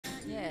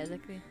Yeah,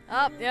 exactly.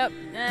 Up, yep,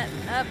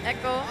 up,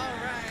 echo.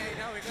 Alright,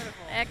 now we're gonna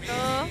for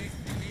Echo.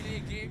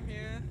 melee game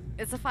here.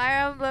 It's a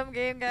Fire Emblem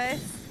game,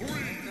 guys.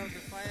 Welcome to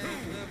Fire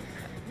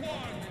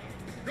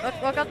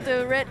Emblem. Welcome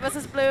to Red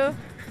versus Blue. Fire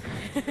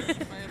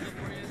Emblem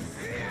Warriors.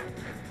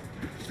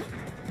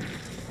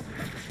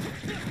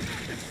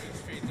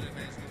 Straight to the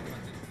management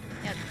button.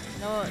 Yeah,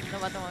 no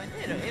button moment.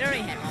 You don't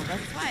really have all, but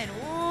it's fine.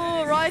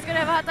 Ooh, Roy's gonna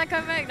have a hard time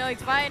coming back. No,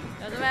 it's fine.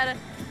 Doesn't matter.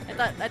 I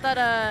thought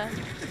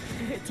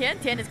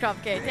THINN is Chrom.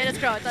 Okay, THINN is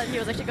Chrom. I thought he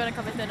was actually gonna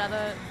come into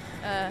another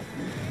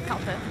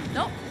counter.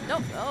 Nope.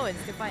 Oh, it's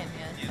still fine.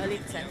 Yeah, early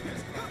percent.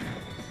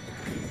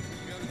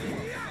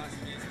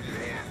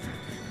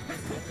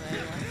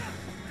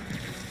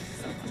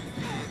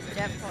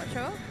 Jab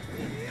Quattro.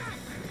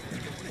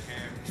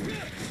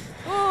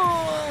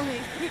 Ooh,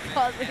 he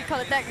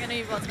called attack and then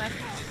he bought smash.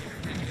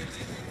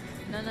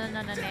 No,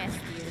 nasty.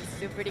 It's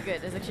still pretty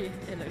good. It's actually,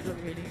 it looks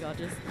really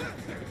gorgeous.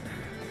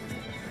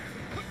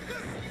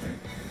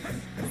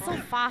 It's so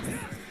fast.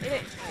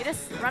 It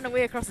just run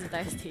away across the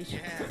entire stage.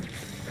 Yeah,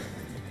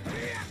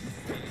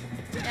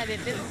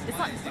 it's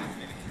not.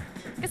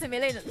 Because in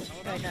melee,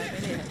 melee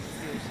usually,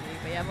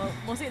 but yeah,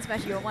 mostly in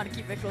Smash you don't want to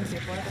keep very close to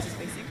your opponent because it's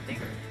facing thing.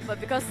 But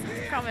because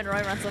Chrom and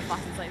Roy run so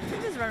fast, it's like,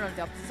 you just run on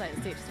the opposite side of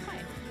the stage, it's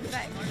fine.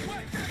 Back.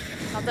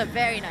 Counter,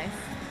 very nice.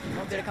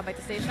 Won't be able to come back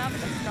to stage now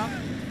because it's strong.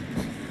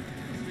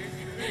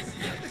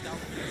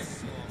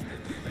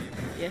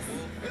 Yes.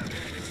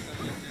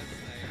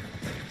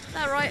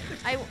 No, Roy,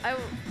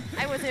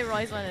 I would say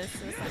Roy's one is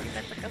slightly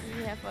better because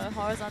we have a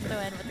horizontal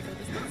and vertical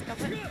distance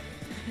covered.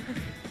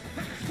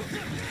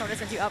 Chrom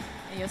sends you up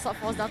and your sword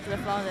falls down to the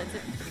floor and that's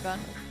it. You're gone.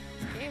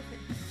 Okay,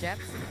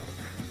 jabs.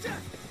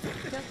 Jab.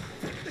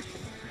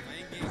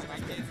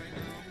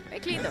 Very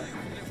clean though.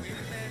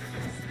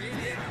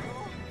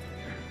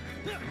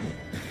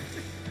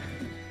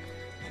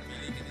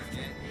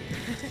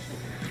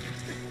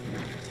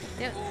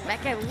 Yeah,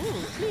 back air.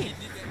 Ooh, clean.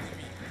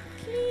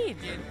 Clean.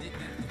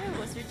 That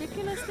was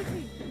ridiculously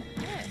clean.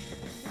 Yeah.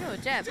 Go,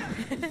 jab.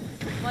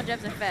 More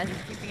jabs and fast,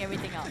 it's keeping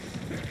everything out.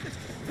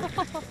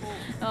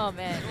 Oh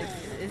man,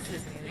 it's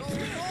just music.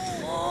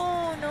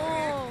 Oh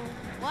no!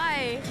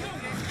 Why?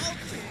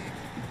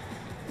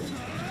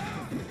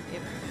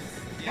 Yep.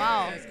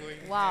 Wow.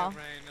 Wow.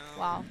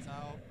 Wow.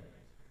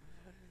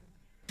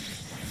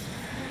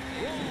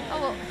 Oh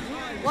well,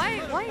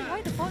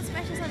 why the forward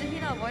smashes on the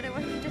heat up? Why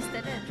didn't he just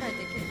stand there and try to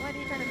take it? Why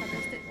did he try to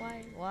contest it?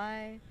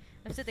 Why?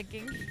 I'm still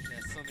thinking.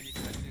 There's so many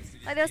questions.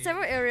 Like there are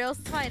several aerials,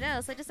 it's fine.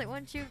 Yeah, so just like, why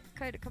don't you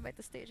kind of come back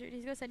to stage?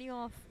 He's gonna send you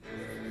off.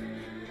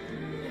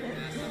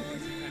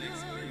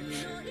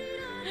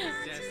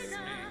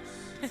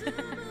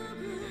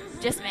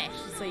 Just smash.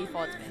 So he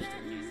forward smashed.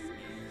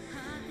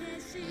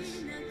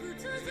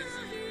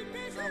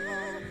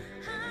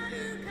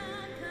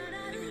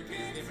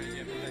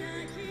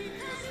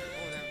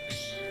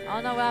 Oh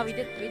no, well we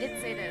did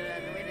say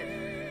that the way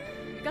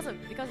that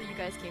because you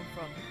guys came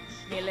from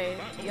melee,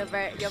 you're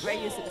very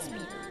used to the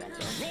speed of the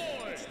battle.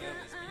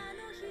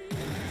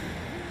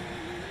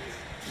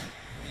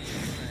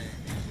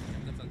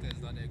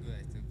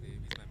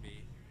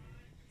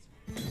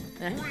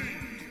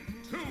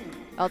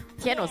 Well,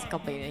 THINN was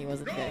complaining he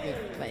wasn't that good,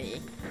 but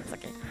it's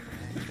okay.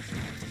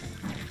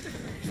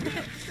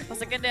 For a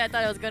second there I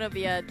thought it was gonna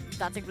be a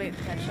dancing blade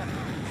headshot.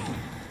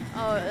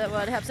 Oh,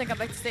 well, the Hepson come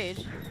back to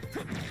stage.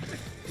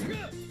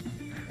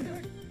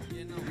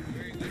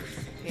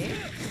 Okay.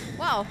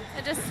 Wow,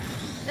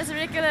 that's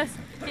ridiculous.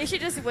 He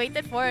should just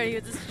waited for it. He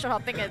was just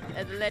hopping at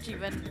the ledge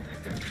even to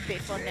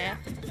bait for nair.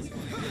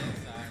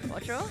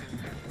 Quattro?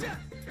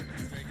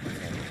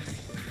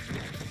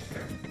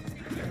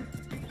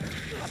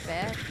 Up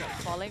air,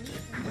 falling.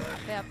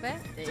 Up air.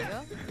 There you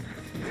go.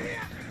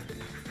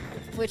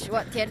 Which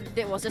what THINN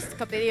did was just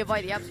completely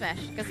avoid the up smash.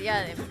 Because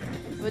yeah, it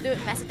would do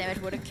massive damage,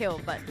 wouldn't kill,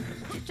 but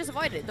just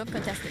avoid it, don't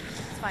contest it.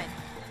 It's fine.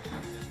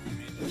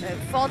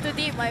 Fall too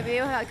deep, might be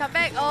able to come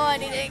back. Oh,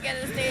 and he didn't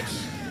get the stage.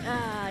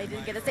 He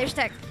didn't get the stage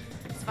tag.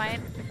 It's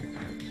fine.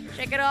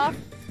 Shake it off.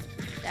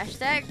 Dash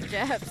tag,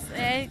 jabs,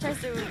 and he tries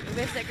to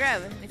waste that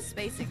grab. It's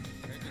spacing.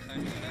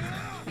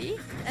 See?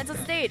 Ends on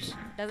stage.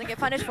 Doesn't get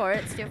punished for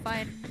it, still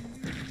fine.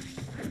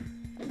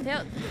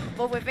 Tilt.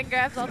 Both whipping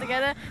grabs all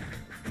together.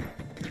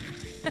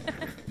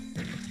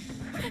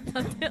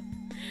 Don't tilt.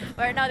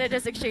 Right now they're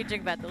just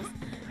exchanging battles.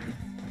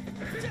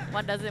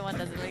 One does it, one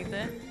doesn't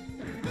later.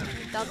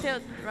 Down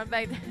tilt, run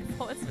back,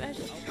 forward smash.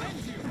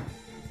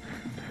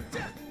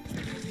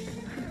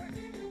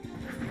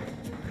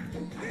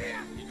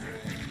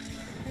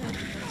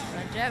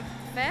 Run jab,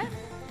 fair?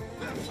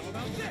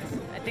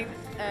 I think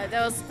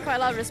there was quite a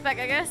lot of respect,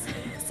 I guess.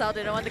 So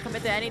they don't want to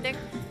commit to anything.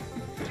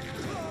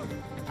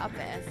 Up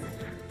ass.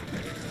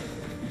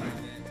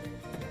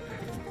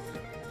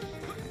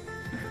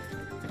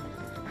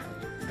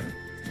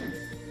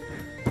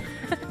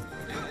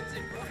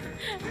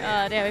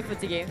 They have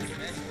Footsie Games.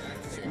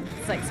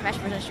 It's like Smash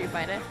vs Street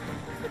Fighter.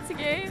 Footsie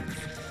Games.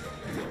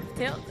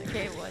 Tilt.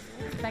 Okay, what?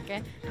 Back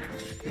air.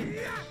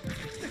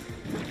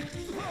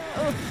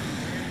 Oh.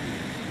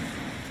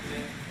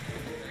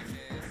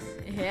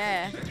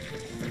 Yeah.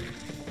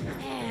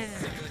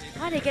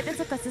 How they get it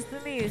so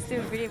consistently is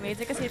still pretty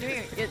amazing because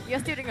you're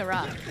still doing a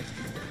rock.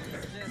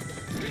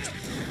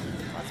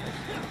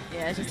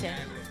 Yeah, it's just him.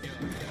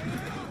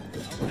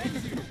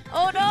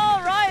 Oh no,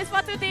 Roy is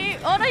far too deep.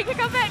 Oh no, you can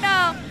come back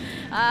now.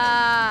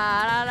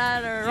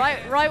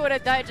 Roy would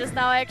have died just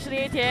now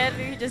actually. Tien,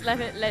 he just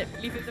leave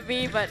it to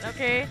me, but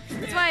okay.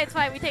 It's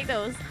fine, we take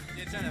those.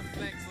 You're trying to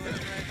flex on it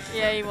right now.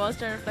 Yeah, he was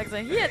trying to flex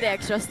on. He had the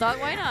extra stock,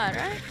 why not,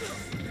 right?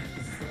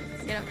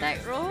 Get him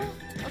back, roll.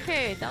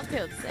 Okay, down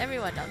tilts.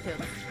 Everyone down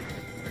tilts.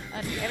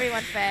 And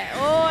everyone fair.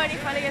 Oh, and he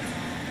finally gets...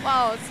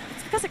 Wow, it's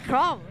because of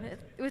Chrom.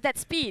 With that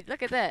speed,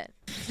 look at that.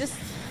 Just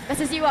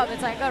messes you up.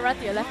 It's like, go run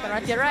to your left, go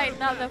run to your right.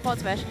 Now the forward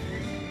smash.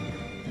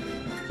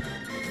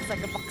 It's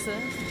like a boxer.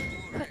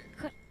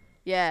 Cut.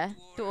 Yeah,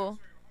 2-0.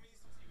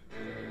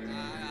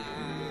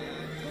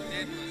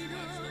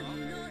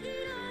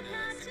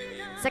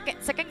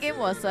 Second game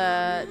was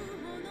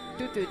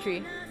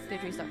 2-3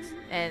 stocks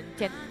and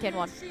 10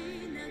 won.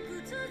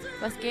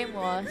 First game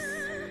was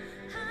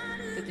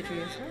 2-3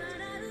 as well.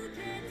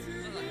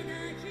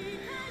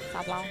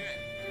 TsaoPow.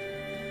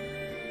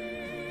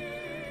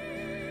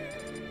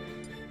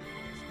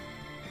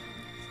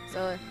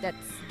 So that's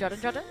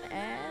Jordan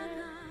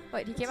and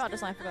wait, he came out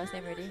just now, I forgot his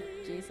name already.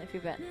 Jeez, I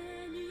feel bad.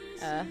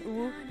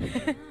 Ooh.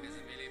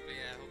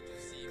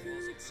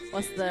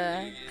 What's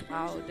the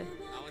cloud?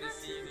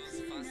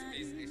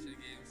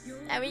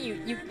 I mean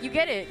you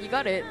get it, you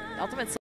got it. Ultimate